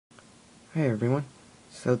Hi everyone,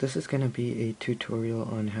 so this is going to be a tutorial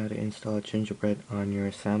on how to install Gingerbread on your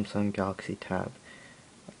Samsung Galaxy Tab.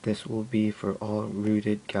 This will be for all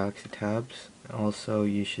rooted Galaxy Tabs. Also,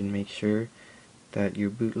 you should make sure that your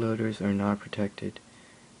bootloaders are not protected,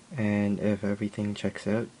 and if everything checks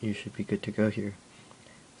out, you should be good to go here.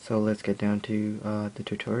 So let's get down to the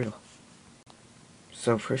tutorial.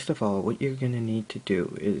 So first of all, what you're going to need to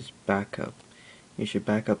do is backup. You should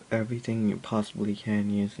back up everything you possibly can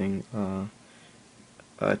using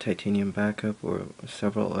Titanium Backup or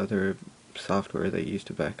several other software that you use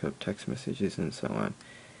to back up text messages and so on.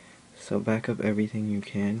 So back up everything you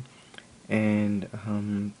can, and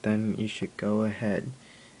then you should go ahead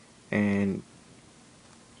and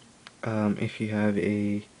if you have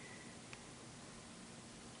a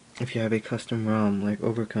custom ROM like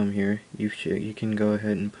Overcom here, you can go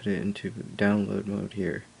ahead and put it into download mode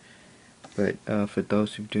here. But for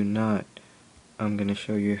those who do not, I'm going to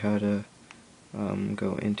show you how to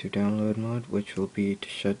go into download mode, which will be to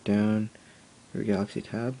shut down your Galaxy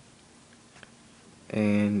Tab,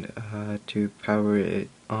 and to power it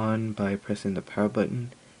on by pressing the power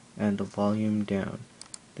button and the volume down.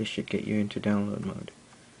 This should get you into download mode.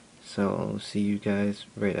 So I'll see you guys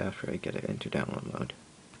right after I get it into download mode.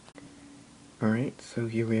 Alright, so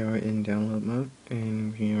here we are in download mode,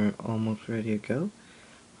 and we are almost ready to go.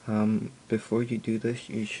 Before you do this,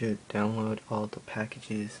 you should download all the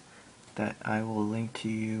packages that I will link to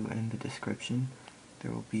you in the description.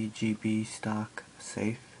 There will be GB stock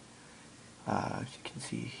safe, as you can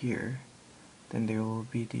see here. Then there will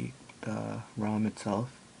be the ROM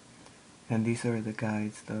itself, and these are the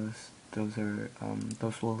guides. Those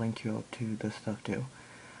will link you up to the stuff too.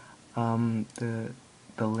 The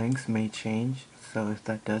links may change, so if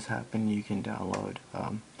that does happen, you can download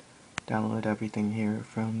everything here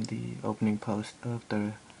from the opening post of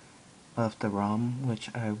the ROM, which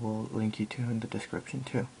I will link you to in the description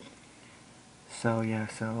too. So yeah,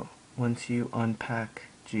 so once you unpack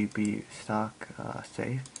GB stock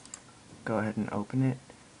safe, go ahead and open it,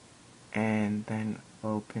 and then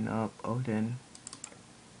open up Odin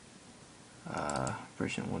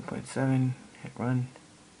version 1.7, hit run,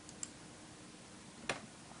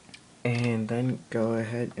 and then go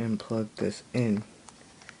ahead and plug this in.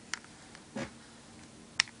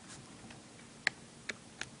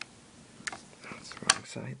 That's the wrong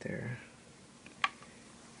side there.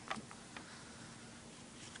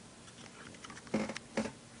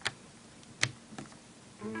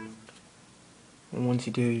 And once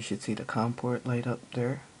you do, you should see the COM port light up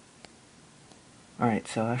there. Alright,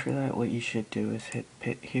 so after that, what you should do is hit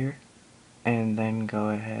pit here, and then go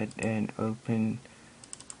ahead and open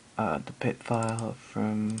the pit file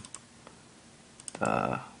from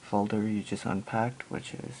the folder you just unpacked,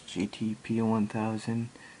 which is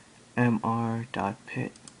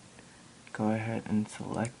gtp1000mr.pit. Go ahead and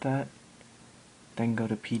select that, then go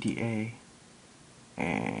to PDA,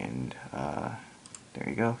 and there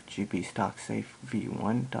you go,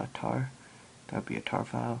 gbstocksafe_v1.tar. That'll be a tar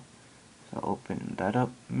file. So open that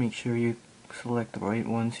up. Make sure you select the right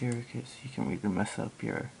ones here, because you can really mess up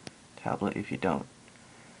your tablet if you don't.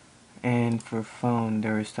 And for phone,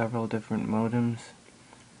 there are several different modems.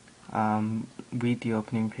 Read the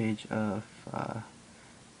opening page of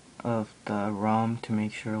the ROM to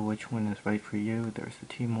make sure which one is right for you. There's the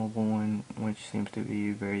T-Mobile one, which seems to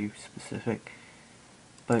be very specific.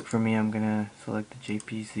 But for me, I'm gonna select the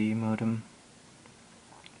JPZ modem,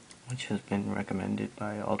 which has been recommended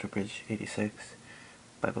by UltraBridge86,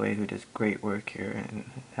 by the way, who does great work here and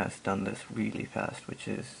has done this really fast, which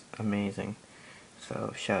is amazing.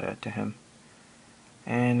 So shout out to him.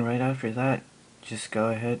 And right after that, just go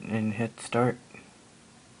ahead and hit start.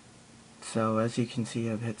 So as you can see,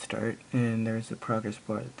 I've hit start, and there's a progress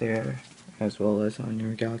bar there, as well as on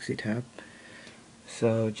your Galaxy Tab.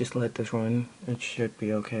 So just let this run, it should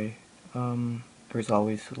be okay. There's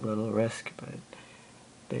always a little risk, but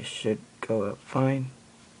this should go up fine.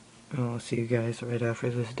 I'll see you guys right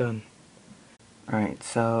after this is done. Alright,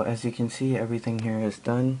 so as you can see, everything here is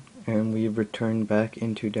done, and we've returned back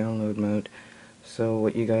into download mode. So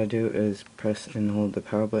what you gotta do is press and hold the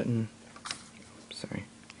power button,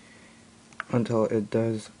 until it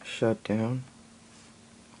does shut down.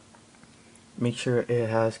 Make sure it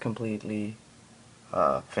has completely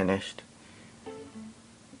finished,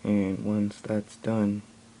 and once that's done,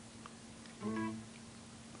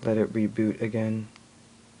 let it reboot again.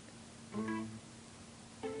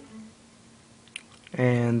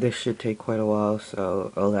 And this should take quite a while,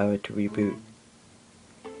 so allow it to reboot.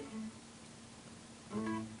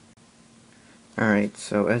 Alright,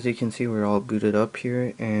 so as you can see, we're all booted up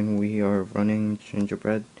here, and we are running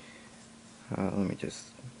Gingerbread. Let me just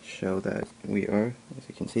show that we are, as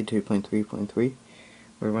you can see, 2.3.3.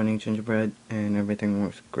 We're running Gingerbread and everything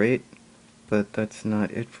works great, but that's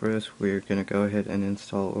not it for us. We're going to go ahead and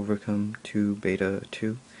install Overcom to Beta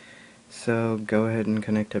 2. So go ahead and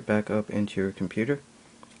connect it back up into your computer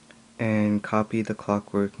and copy the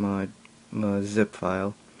Clockwork mod zip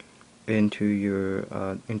file into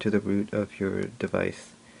the root of your device,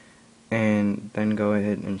 and then go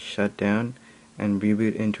ahead and shut down and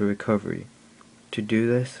reboot into recovery. To do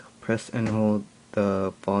this, press and hold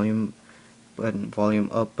the volume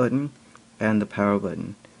up button and the power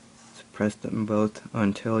button. So press them both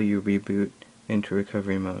until you reboot into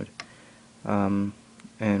recovery mode.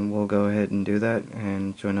 And we'll go ahead and do that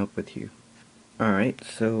and join up with you. Alright,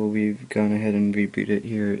 so we've gone ahead and rebooted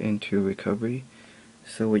here into recovery.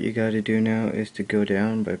 So what you gotta do now is to go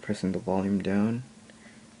down by pressing the volume down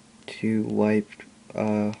to wipe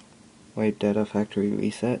data factory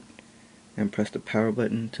reset, and press the power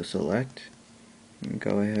button to select, and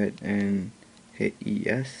go ahead and hit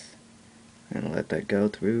yes and let that go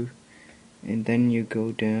through, and then you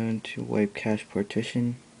go down to wipe cache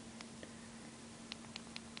partition,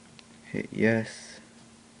 hit yes,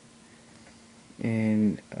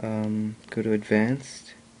 and go to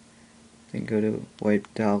advanced, then go to wipe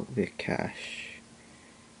Dalvik cache,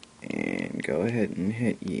 and go ahead and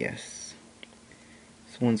hit yes.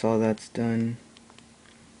 So once all that's done,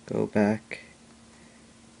 go back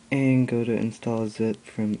and go to install zip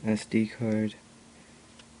from SD card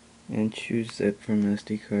and choose zip from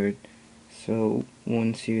SD card. So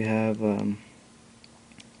once you have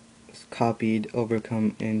copied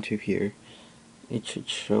Overcom into here, it should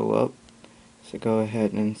show up. So go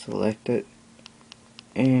ahead and select it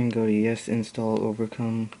and go to yes, install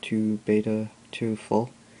Overcom to Beta 2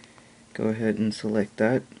 full. Go ahead and select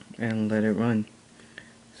that and let it run.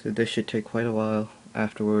 So this should take quite a while.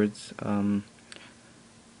 Afterwards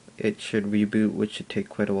it should reboot, which should take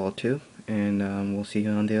quite a while too, and we'll see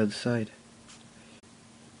you on the other side.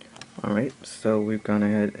 Alright, so we've gone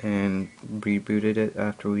ahead and rebooted it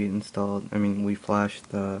after we we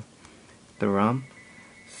flashed the ROM.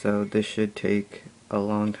 So this should take a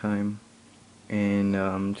long time,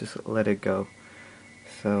 and just let it go.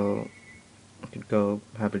 So I could go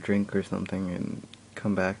have a drink or something and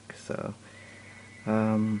come back. So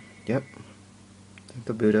yep,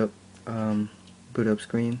 the boot up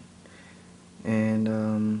screen, and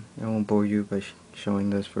I won't bore you by showing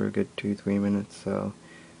this for a good 2-3 minutes. So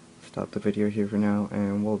stop the video here for now,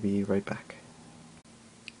 and we'll be right back.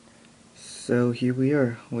 So here we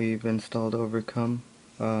are. We've installed Overcom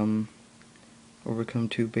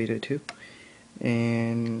 2 Beta 2,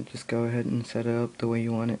 and just go ahead and set it up the way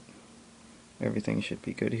you want it. Everything should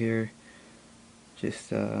be good here.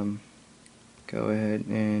 Just go ahead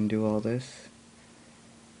and do all this,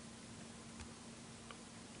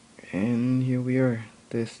 and here we are.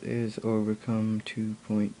 This is Overcom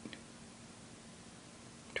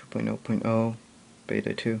 2.0.0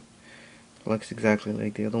 Beta 2. Looks exactly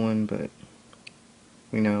like the other one, but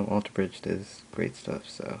we know Alter Bridge does great stuff,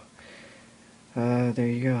 so there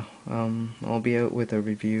you go. I'll be out with a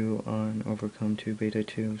review on Overcom 2 Beta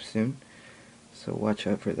 2 soon, so watch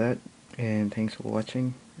out for that, and thanks for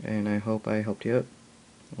watching, and I hope I helped you out.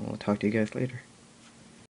 I'll talk to you guys later.